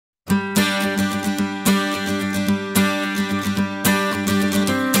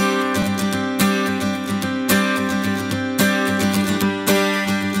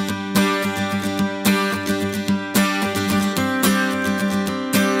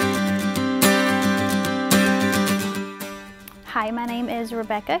Hi, my name is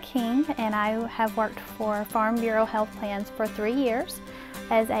Rebeccah King, and I have worked for Farm Bureau Health Plans for 3 years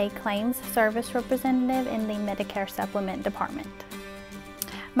as a Claims Service Representative in the Medicare Supplement Department.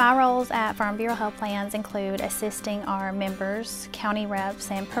 My roles at Farm Bureau Health Plans include assisting our members, county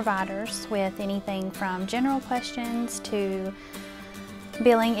reps, and providers with anything from general questions to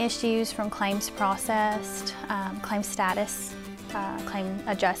billing issues from claims processed, claim status, claim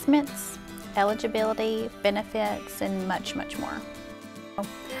adjustments, eligibility, benefits, and much, much more.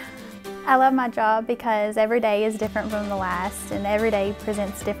 I love my job because every day is different from the last and every day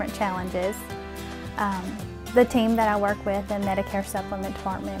presents different challenges. The team that I work with in Medicare Supplement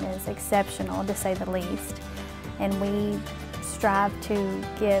Department is exceptional, to say the least, and we strive to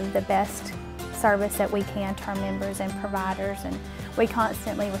give the best service that we can to our members and providers, and we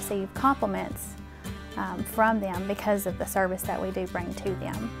constantly receive compliments from them because of the service that we do bring to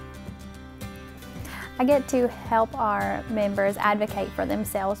them. I get to help our members advocate for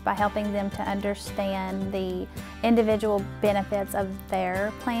themselves by helping them to understand the individual benefits of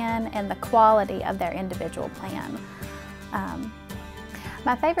their plan and the quality of their individual plan.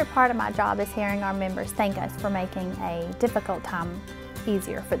 My favorite part of my job is hearing our members thank us for making a difficult time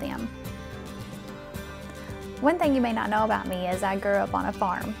easier for them. One thing you may not know about me is I grew up on a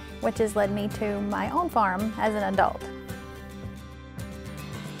farm, which has led me to my own farm as an adult.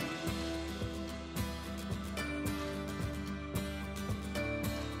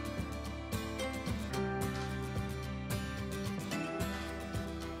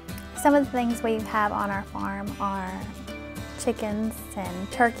 Some of the things we have on our farm are chickens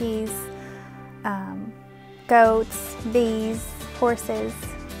and turkeys, goats, bees, horses.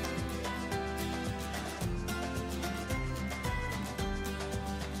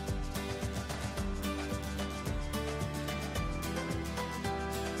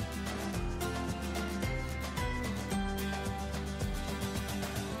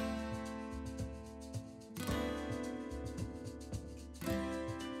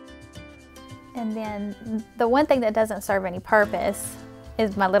 And then the one thing that doesn't serve any purpose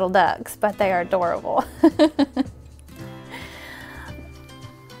is my little ducks, but they are adorable.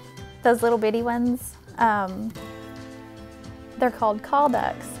 Those little bitty ones, they're called call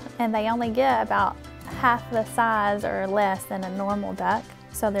ducks, and they only get about half the size or less than a normal duck,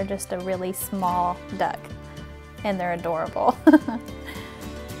 so they're just a really small duck, and they're adorable.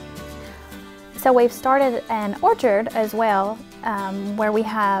 So we've started an orchard as well, where we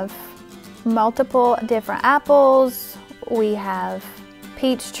have multiple different apples, we have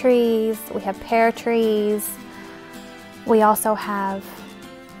peach trees, we have pear trees, we also have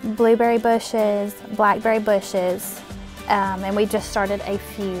blueberry bushes, blackberry bushes, and we just started a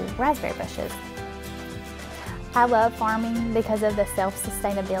few raspberry bushes. I love farming because of the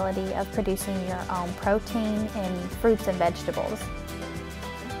self-sustainability of producing your own protein and fruits and vegetables.